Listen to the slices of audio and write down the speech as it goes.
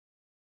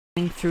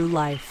through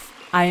life.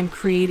 I am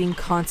creating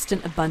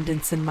constant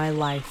abundance in my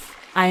life.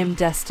 I am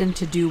destined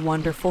to do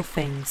wonderful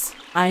things.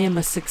 I am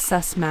a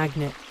success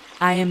magnet.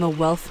 I am a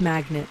wealth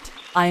magnet.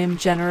 I am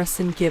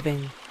generous and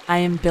giving. I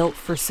am built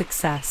for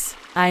success.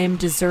 I am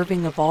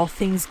deserving of all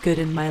things good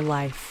in my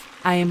life.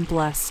 I am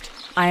blessed.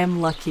 I am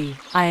lucky.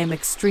 I am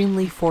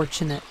extremely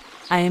fortunate.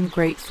 I am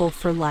grateful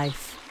for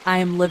life. I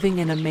am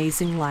living an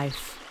amazing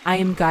life. I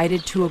am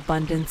guided to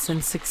abundance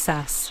and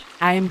success.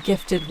 I am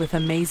gifted with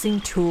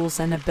amazing tools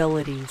and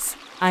abilities.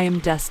 I am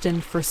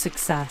destined for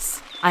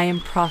success. I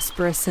am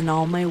prosperous in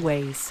all my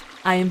ways.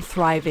 I am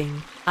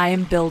thriving. I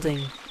am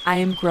building. I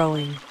am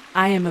growing.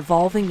 I am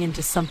evolving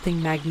into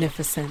something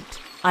magnificent.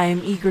 I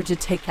am eager to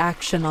take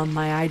action on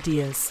my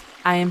ideas.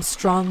 I am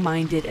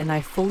strong-minded and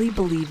I fully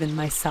believe in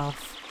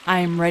myself. I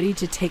am ready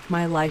to take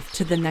my life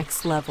to the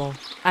next level.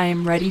 I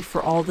am ready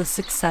for all the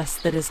success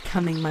that is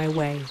coming my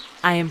way.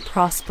 I am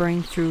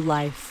prospering through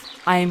life.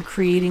 I am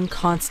creating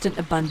constant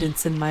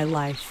abundance in my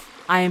life.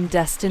 I am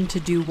destined to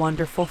do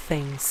wonderful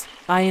things.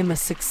 I am a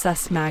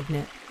success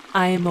magnet.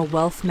 I am a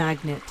wealth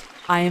magnet.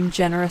 I am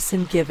generous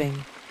and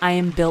giving. I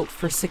am built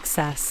for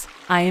success.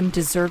 I am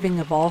deserving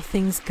of all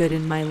things good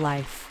in my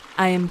life.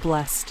 I am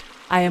blessed.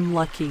 I am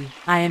lucky.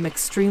 I am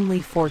extremely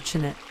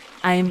fortunate.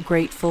 I am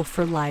grateful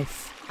for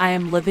life. I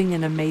am living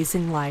an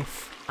amazing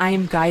life. I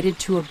am guided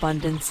to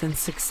abundance and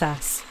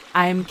success.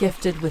 I am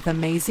gifted with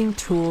amazing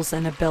tools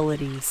and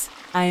abilities.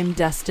 I am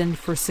destined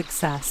for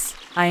success.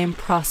 I am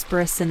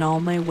prosperous in all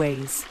my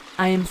ways.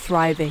 I am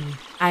thriving.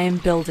 I am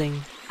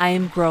building. I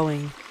am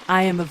growing.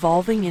 I am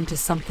evolving into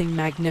something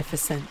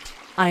magnificent.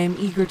 I am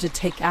eager to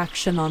take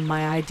action on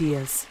my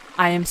ideas.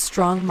 I am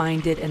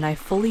strong-minded and I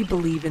fully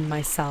believe in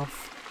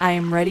myself. I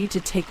am ready to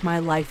take my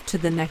life to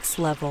the next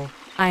level.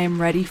 I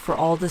am ready for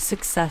all the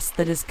success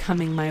that is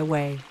coming my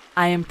way.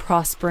 I am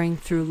prospering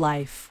through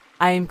life.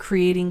 I am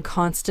creating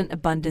constant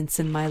abundance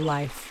in my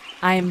life.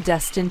 I am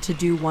destined to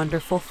do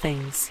wonderful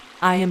things.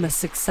 I am a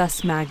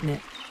success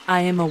magnet. I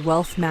am a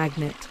wealth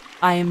magnet.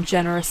 I am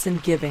generous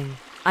and giving.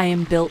 I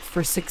am built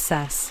for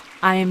success.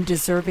 I am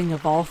deserving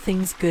of all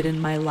things good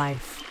in my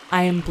life.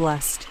 I am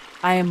blessed.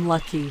 I am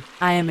lucky.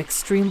 I am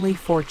extremely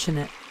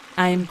fortunate.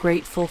 I am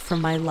grateful for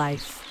my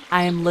life.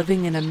 I am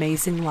living an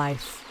amazing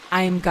life.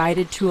 I am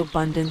guided to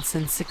abundance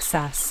and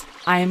success.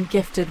 I am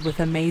gifted with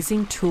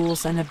amazing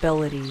tools and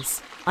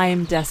abilities. I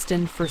am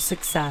destined for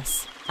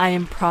success. I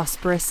am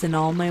prosperous in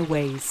all my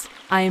ways.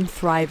 I am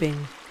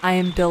thriving. I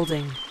am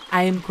building.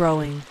 I am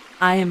growing.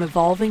 I am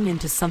evolving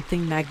into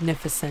something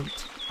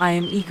magnificent. I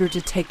am eager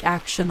to take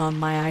action on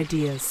my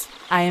ideas.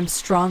 I am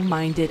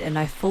strong-minded and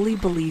I fully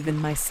believe in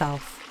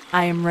myself.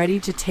 I am ready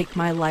to take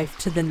my life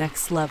to the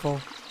next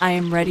level. I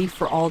am ready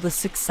for all the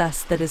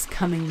success that is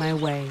coming my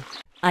way.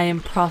 I am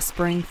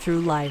prospering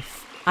through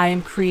life. I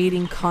am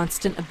creating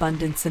constant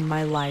abundance in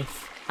my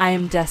life. I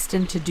am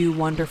destined to do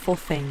wonderful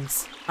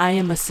things. I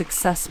am a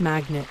success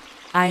magnet.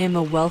 I am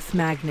a wealth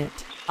magnet.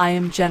 I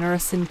am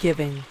generous and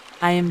giving.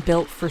 I am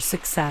built for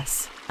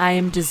success. I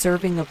am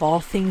deserving of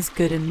all things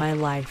good in my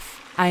life.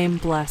 I am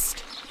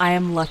blessed. I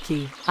am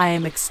lucky. I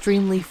am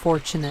extremely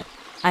fortunate.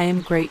 I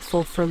am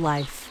grateful for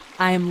life.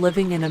 I am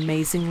living an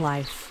amazing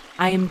life.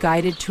 I am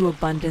guided to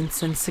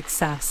abundance and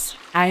success.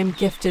 I am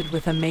gifted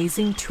with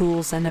amazing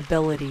tools and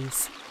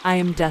abilities. I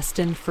am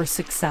destined for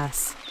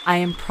success. I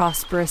am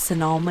prosperous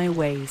in all my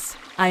ways.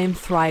 I am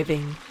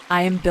thriving.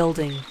 I am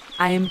building.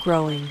 I am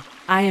growing.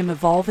 I am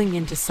evolving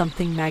into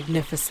something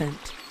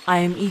magnificent. I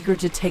am eager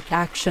to take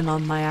action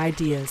on my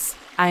ideas.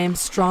 I am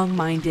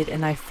strong-minded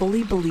and I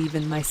fully believe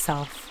in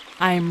myself.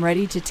 I am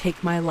ready to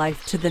take my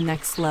life to the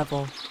next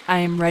level. I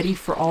am ready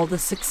for all the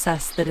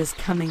success that is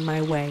coming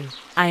my way.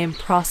 I am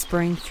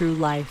prospering through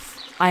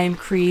life. I am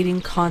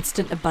creating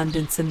constant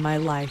abundance in my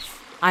life.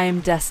 I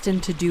am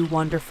destined to do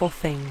wonderful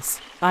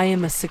things. I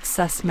am a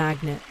success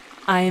magnet.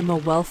 I am a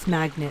wealth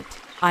magnet.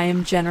 I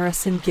am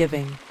generous and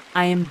giving.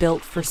 I am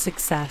built for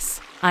success.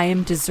 I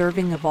am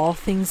deserving of all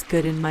things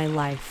good in my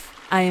life.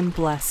 I am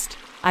blessed.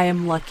 I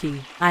am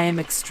lucky. I am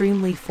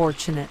extremely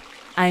fortunate.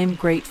 I am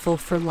grateful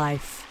for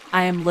life.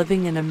 I am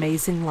living an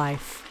amazing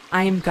life.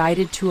 I am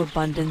guided to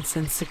abundance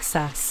and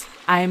success.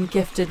 I am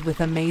gifted with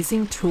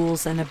amazing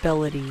tools and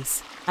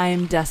abilities. I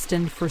am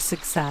destined for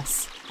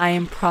success. I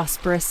am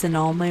prosperous in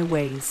all my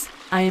ways.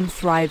 I am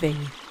thriving.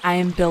 I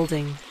am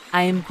building.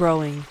 I am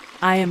growing.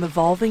 I am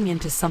evolving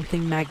into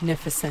something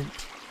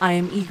magnificent. I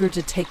am eager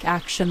to take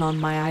action on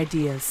my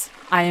ideas.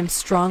 I am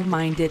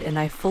strong-minded and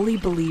I fully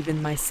believe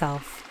in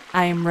myself.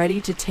 I am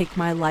ready to take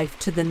my life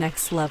to the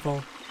next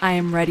level. I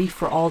am ready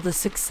for all the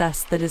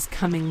success that is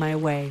coming my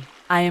way.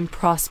 I am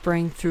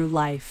prospering through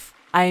life.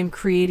 I am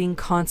creating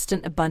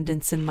constant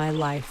abundance in my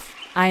life.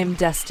 I am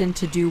destined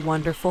to do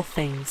wonderful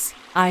things.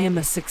 I am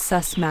a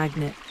success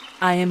magnet.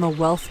 I am a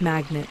wealth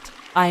magnet.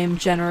 I am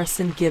generous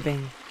and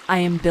giving. I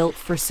am built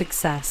for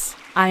success.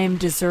 I am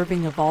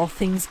deserving of all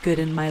things good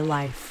in my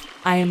life.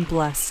 I am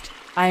blessed.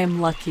 I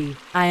am lucky.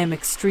 I am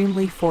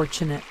extremely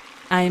fortunate.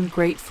 I am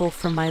grateful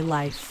for my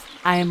life.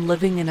 I am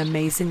living an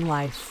amazing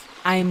life.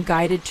 I am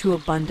guided to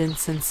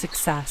abundance and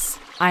success.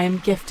 I am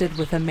gifted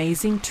with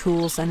amazing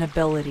tools and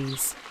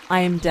abilities. I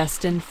am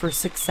destined for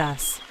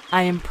success.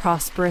 I am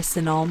prosperous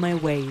in all my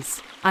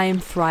ways. I am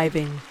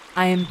thriving.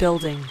 I am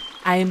building.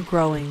 I am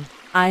growing.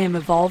 I am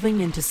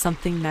evolving into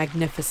something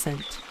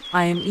magnificent.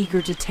 I am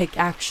eager to take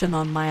action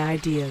on my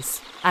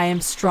ideas. I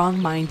am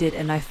strong-minded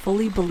and I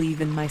fully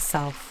believe in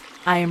myself.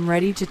 I am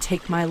ready to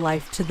take my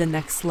life to the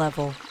next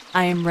level.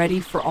 I am ready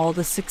for all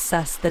the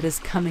success that is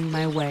coming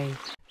my way.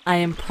 I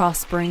am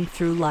prospering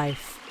through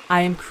life.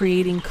 I am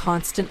creating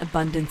constant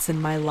abundance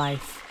in my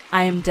life.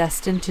 I am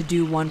destined to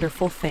do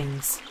wonderful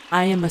things.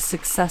 I am a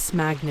success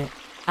magnet.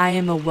 I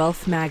am a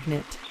wealth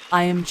magnet.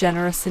 I am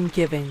generous and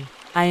giving.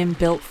 I am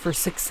built for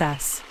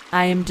success.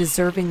 I am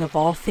deserving of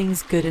all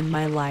things good in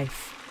my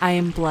life. I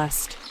am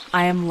blessed.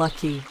 I am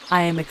lucky.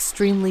 I am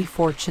extremely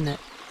fortunate.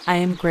 I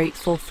am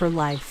grateful for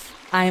life.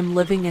 I am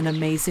living an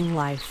amazing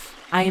life.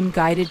 I am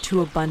guided to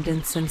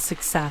abundance and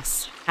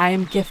success. I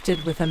am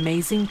gifted with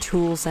amazing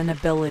tools and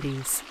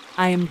abilities.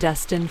 I am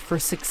destined for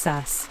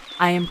success.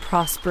 I am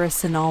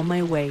prosperous in all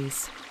my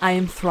ways. I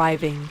am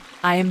thriving.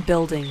 I am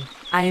building.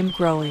 I am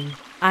growing.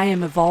 I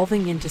am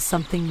evolving into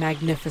something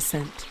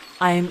magnificent.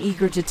 I am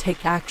eager to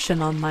take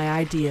action on my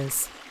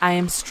ideas. I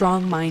am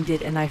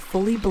strong-minded and I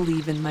fully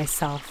believe in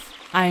myself.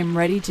 I am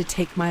ready to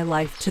take my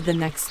life to the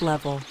next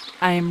level.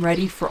 I am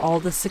ready for all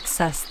the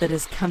success that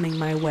is coming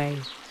my way.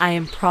 I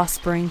am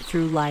prospering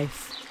through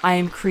life. I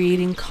am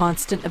creating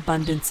constant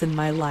abundance in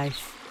my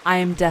life. I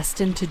am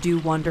destined to do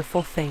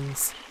wonderful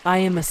things. I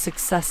am a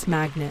success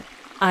magnet.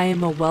 I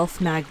am a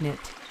wealth magnet.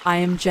 I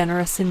am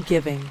generous and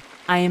giving.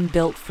 I am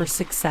built for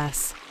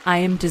success. I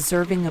am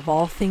deserving of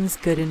all things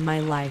good in my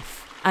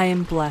life. I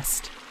am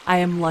blessed. I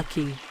am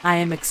lucky. I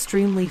am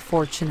extremely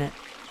fortunate.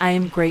 I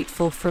am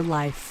grateful for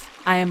life.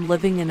 I am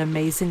living an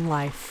amazing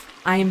life.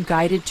 I am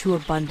guided to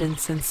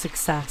abundance and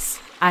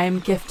success. I am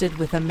gifted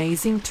with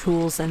amazing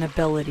tools and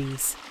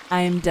abilities.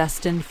 I am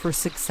destined for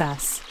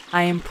success.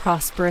 I am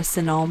prosperous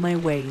in all my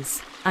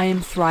ways. I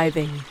am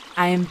thriving.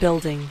 I am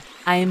building.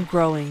 I am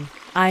growing.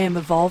 I am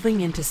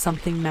evolving into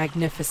something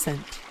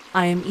magnificent.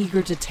 I am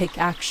eager to take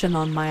action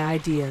on my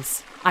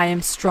ideas. I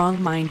am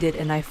strong-minded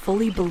and I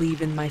fully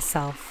believe in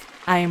myself.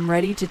 I am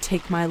ready to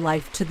take my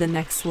life to the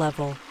next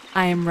level.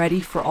 I am ready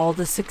for all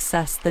the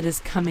success that is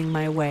coming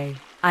my way.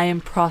 I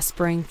am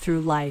prospering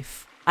through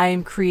life. I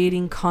am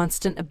creating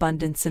constant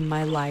abundance in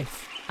my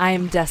life. I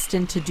am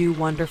destined to do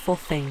wonderful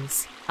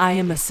things. I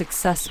am a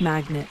success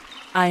magnet.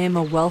 I am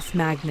a wealth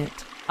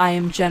magnet. I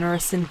am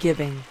generous and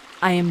giving.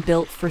 I am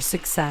built for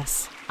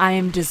success. I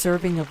am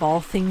deserving of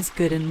all things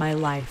good in my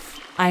life.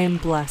 I am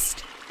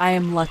blessed. I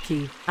am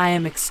lucky. I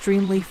am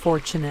extremely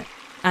fortunate.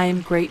 I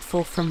am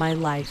grateful for my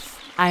life.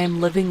 I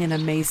am living an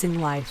amazing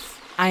life.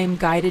 I am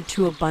guided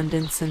to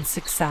abundance and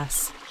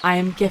success. I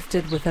am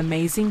gifted with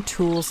amazing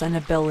tools and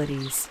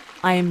abilities.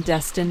 I am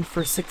destined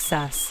for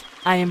success.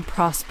 I am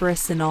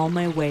prosperous in all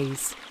my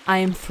ways. I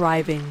am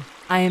thriving.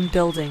 I am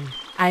building.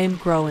 I am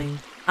growing.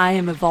 I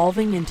am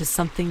evolving into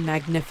something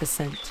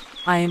magnificent.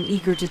 I am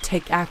eager to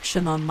take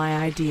action on my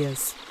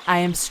ideas. I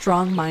am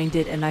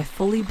strong-minded and I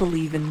fully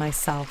believe in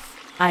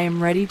myself. I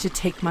am ready to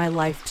take my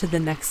life to the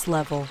next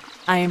level.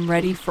 I am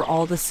ready for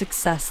all the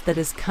success that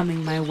is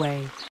coming my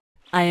way.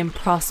 I am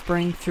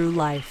prospering through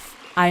life.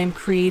 I am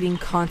creating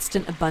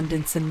constant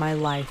abundance in my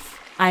life.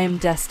 I am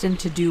destined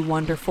to do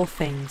wonderful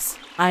things.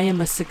 I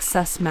am a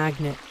success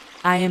magnet.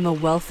 I am a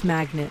wealth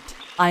magnet.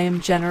 I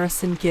am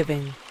generous and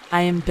giving.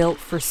 I am built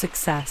for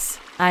success.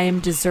 I am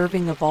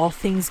deserving of all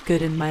things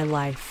good in my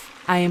life.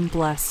 I am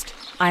blessed.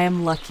 I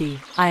am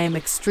lucky. I am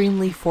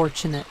extremely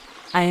fortunate.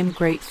 I am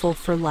grateful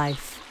for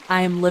life.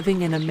 I am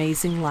living an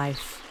amazing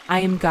life. I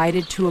am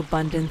guided to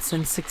abundance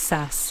and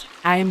success.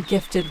 I am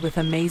gifted with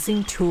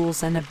amazing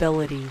tools and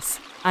abilities.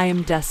 I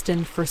am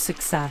destined for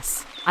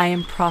success. I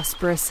am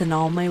prosperous in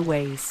all my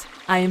ways.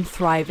 I am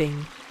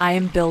thriving. I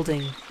am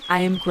building. I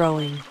am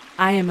growing.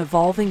 I am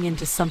evolving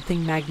into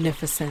something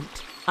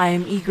magnificent. I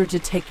am eager to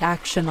take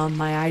action on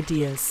my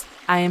ideas.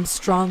 I am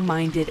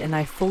strong-minded and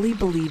I fully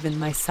believe in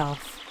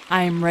myself.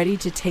 I am ready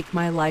to take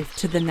my life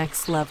to the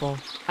next level.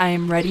 I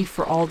am ready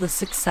for all the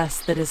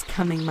success that is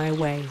coming my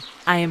way.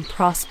 I am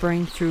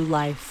prospering through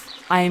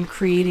life. I am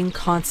creating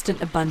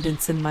constant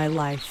abundance in my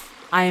life.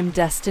 I am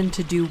destined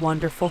to do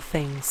wonderful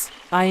things.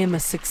 I am a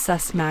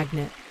success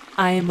magnet.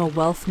 I am a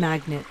wealth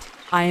magnet.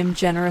 I am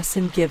generous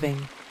and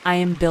giving. I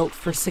am built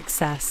for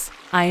success.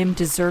 I am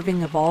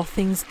deserving of all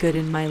things good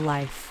in my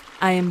life.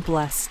 I am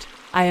blessed.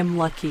 I am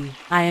lucky.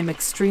 I am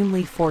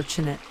extremely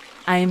fortunate.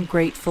 I am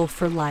grateful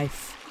for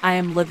life. I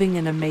am living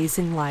an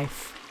amazing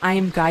life. I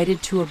am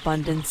guided to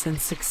abundance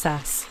and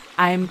success.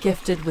 I am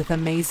gifted with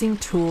amazing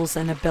tools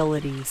and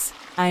abilities.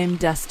 I am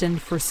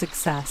destined for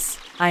success.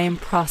 I am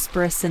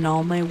prosperous in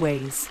all my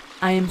ways.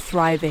 I am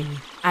thriving.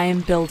 I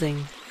am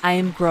building. I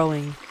am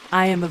growing.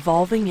 I am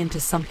evolving into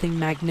something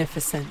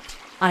magnificent.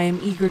 I am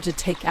eager to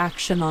take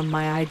action on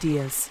my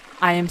ideas.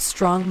 I am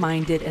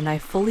strong-minded and I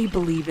fully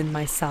believe in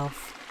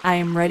myself. I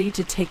am ready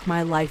to take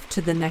my life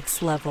to the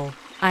next level.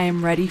 I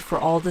am ready for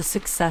all the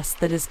success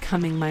that is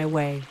coming my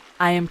way.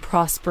 I am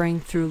prospering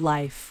through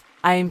life.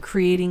 I am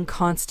creating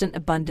constant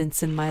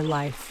abundance in my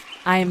life.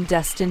 I am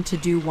destined to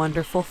do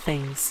wonderful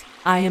things.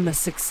 I am a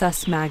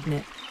success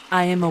magnet.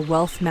 I am a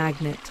wealth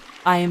magnet.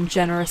 I am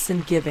generous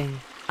and giving.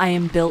 I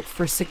am built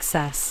for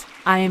success.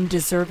 I am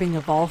deserving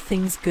of all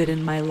things good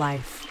in my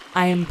life.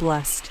 I am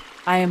blessed.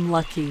 I am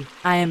lucky.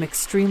 I am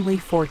extremely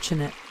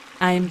fortunate.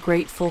 I am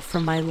grateful for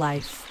my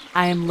life.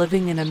 I am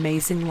living an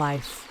amazing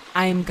life.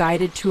 I am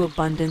guided to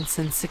abundance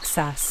and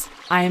success.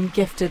 I am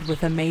gifted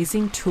with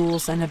amazing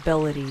tools and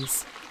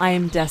abilities. I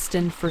am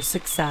destined for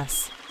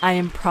success. I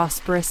am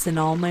prosperous in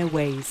all my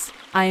ways.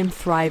 I am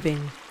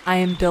thriving. I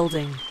am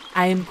building.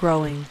 I am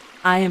growing.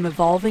 I am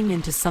evolving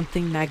into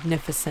something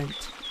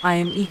magnificent. I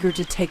am eager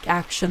to take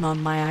action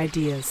on my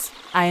ideas.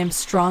 I am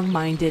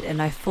strong-minded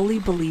and I fully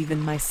believe in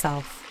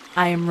myself.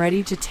 I am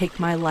ready to take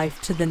my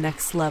life to the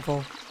next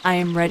level. I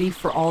am ready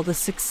for all the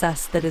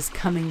success that is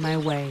coming my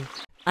way.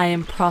 I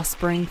am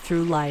prospering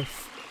through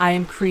life. I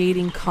am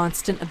creating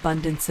constant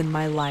abundance in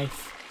my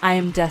life. I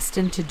am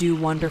destined to do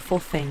wonderful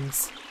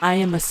things. I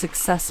am a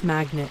success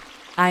magnet.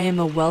 I am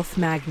a wealth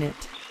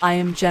magnet. I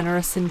am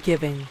generous and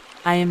giving.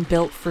 I am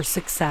built for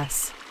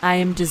success. I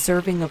am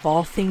deserving of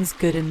all things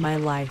good in my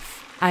life.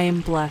 I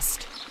am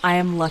blessed. I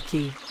am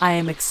lucky. I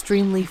am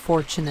extremely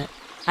fortunate.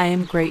 I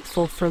am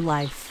grateful for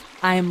life.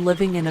 I am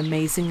living an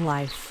amazing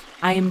life.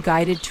 I am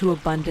guided to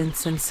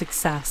abundance and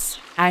success.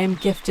 I am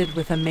gifted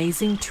with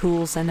amazing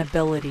tools and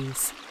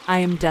abilities. I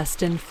am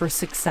destined for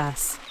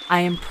success. I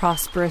am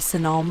prosperous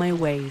in all my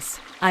ways.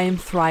 I am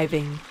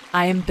thriving.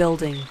 I am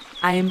building.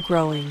 I am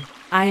growing.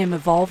 I am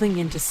evolving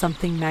into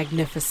something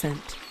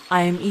magnificent.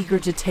 I am eager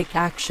to take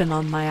action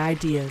on my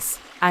ideas.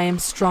 I am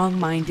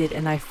strong-minded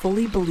and I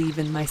fully believe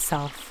in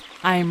myself.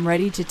 I am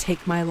ready to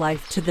take my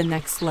life to the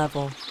next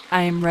level.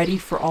 I am ready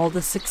for all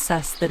the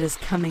success that is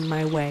coming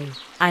my way.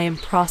 I am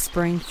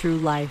prospering through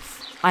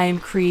life. I am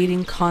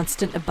creating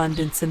constant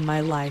abundance in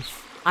my life.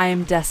 I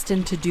am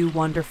destined to do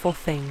wonderful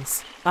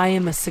things. I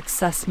am a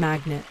success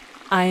magnet.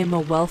 I am a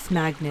wealth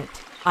magnet.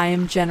 I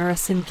am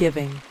generous and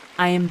giving.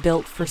 I am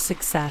built for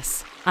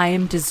success. I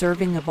am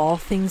deserving of all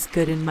things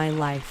good in my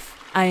life.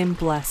 I am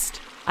blessed.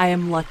 I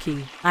am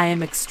lucky. I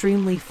am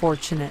extremely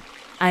fortunate.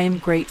 I am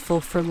grateful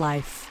for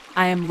life.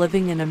 I am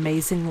living an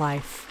amazing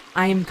life.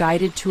 I am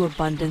guided to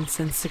abundance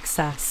and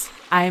success.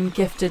 I am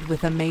gifted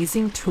with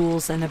amazing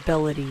tools and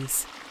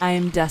abilities. I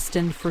am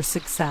destined for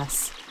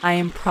success. I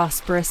am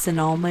prosperous in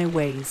all my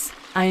ways.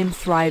 I am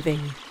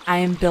thriving. I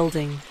am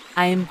building.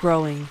 I am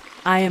growing.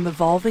 I am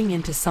evolving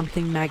into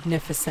something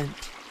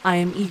magnificent. I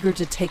am eager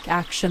to take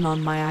action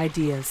on my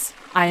ideas.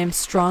 I am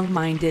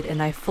strong-minded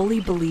and I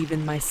fully believe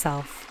in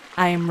myself.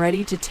 I am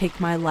ready to take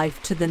my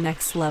life to the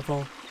next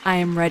level. I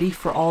am ready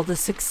for all the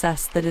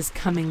success that is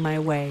coming my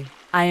way.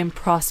 I am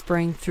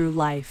prospering through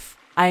life.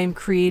 I am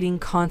creating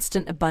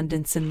constant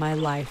abundance in my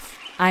life.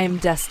 I am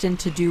destined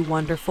to do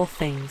wonderful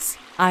things.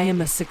 I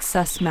am a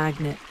success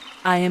magnet.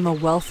 I am a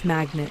wealth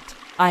magnet.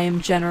 I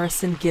am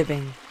generous and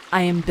giving.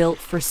 I am built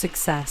for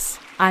success.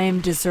 I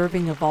am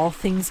deserving of all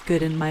things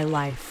good in my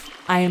life.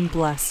 I am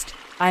blessed.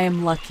 I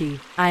am lucky.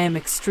 I am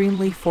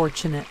extremely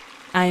fortunate.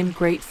 I am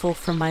grateful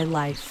for my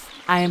life.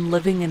 I am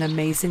living an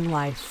amazing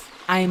life.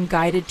 I am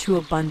guided to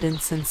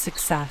abundance and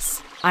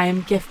success. I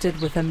am gifted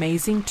with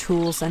amazing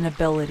tools and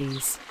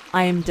abilities.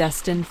 I am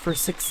destined for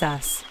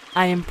success.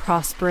 I am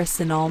prosperous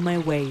in all my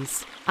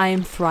ways. I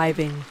am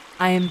thriving.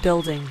 I am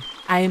building.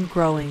 I am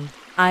growing.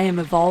 I am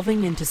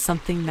evolving into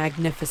something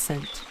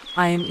magnificent.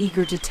 I am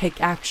eager to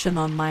take action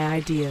on my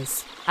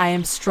ideas. I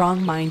am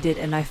strong-minded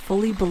and I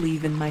fully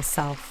believe in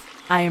myself.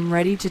 I am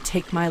ready to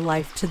take my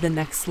life to the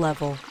next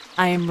level.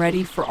 I am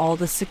ready for all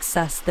the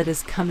success that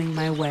is coming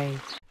my way.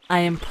 I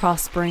am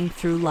prospering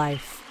through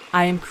life.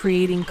 I am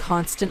creating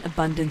constant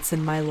abundance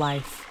in my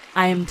life.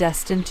 I am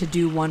destined to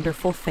do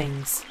wonderful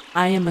things.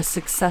 I am a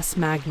success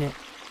magnet.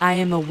 I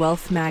am a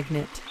wealth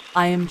magnet.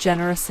 I am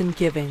generous and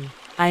giving.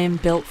 I am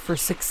built for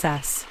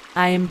success.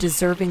 I am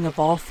deserving of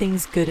all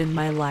things good in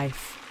my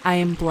life. I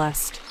am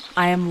blessed.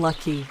 I am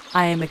lucky.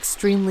 I am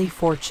extremely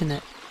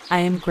fortunate. I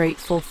am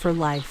grateful for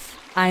life.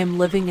 I am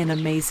living an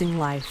amazing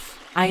life.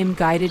 I am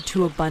guided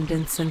to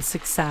abundance and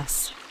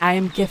success. I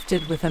am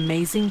gifted with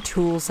amazing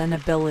tools and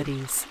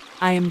abilities.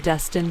 I am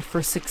destined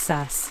for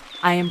success.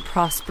 I am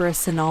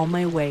prosperous in all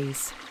my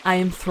ways. I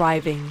am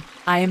thriving.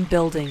 I am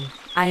building.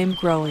 I am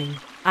growing.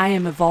 I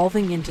am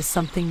evolving into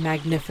something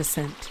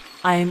magnificent.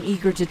 I am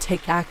eager to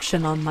take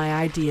action on my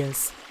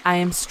ideas. I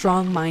am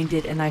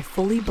strong-minded and I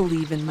fully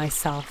believe in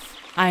myself.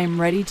 I am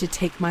ready to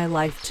take my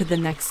life to the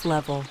next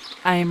level.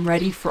 I am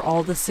ready for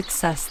all the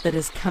success that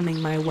is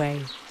coming my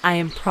way. I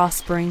am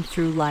prospering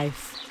through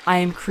life. I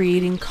am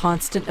creating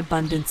constant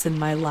abundance in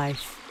my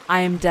life.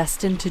 I am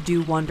destined to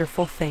do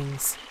wonderful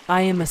things.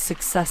 I am a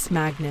success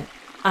magnet.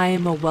 I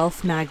am a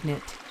wealth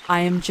magnet.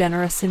 I am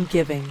generous and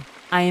giving.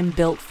 I am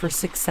built for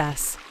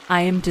success.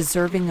 I am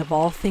deserving of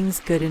all things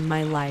good in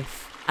my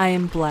life. I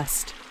am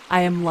blessed.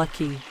 I am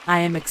lucky. I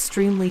am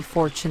extremely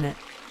fortunate.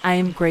 I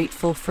am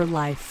grateful for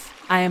life.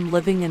 I am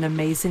living an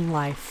amazing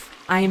life.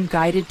 I am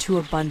guided to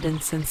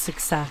abundance and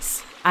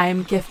success. I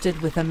am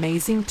gifted with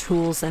amazing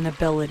tools and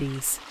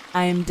abilities.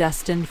 I am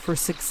destined for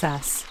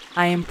success.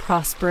 I am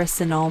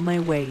prosperous in all my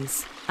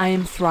ways. I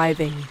am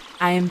thriving.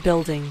 I am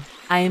building.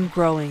 I am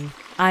growing.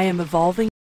 I am evolving.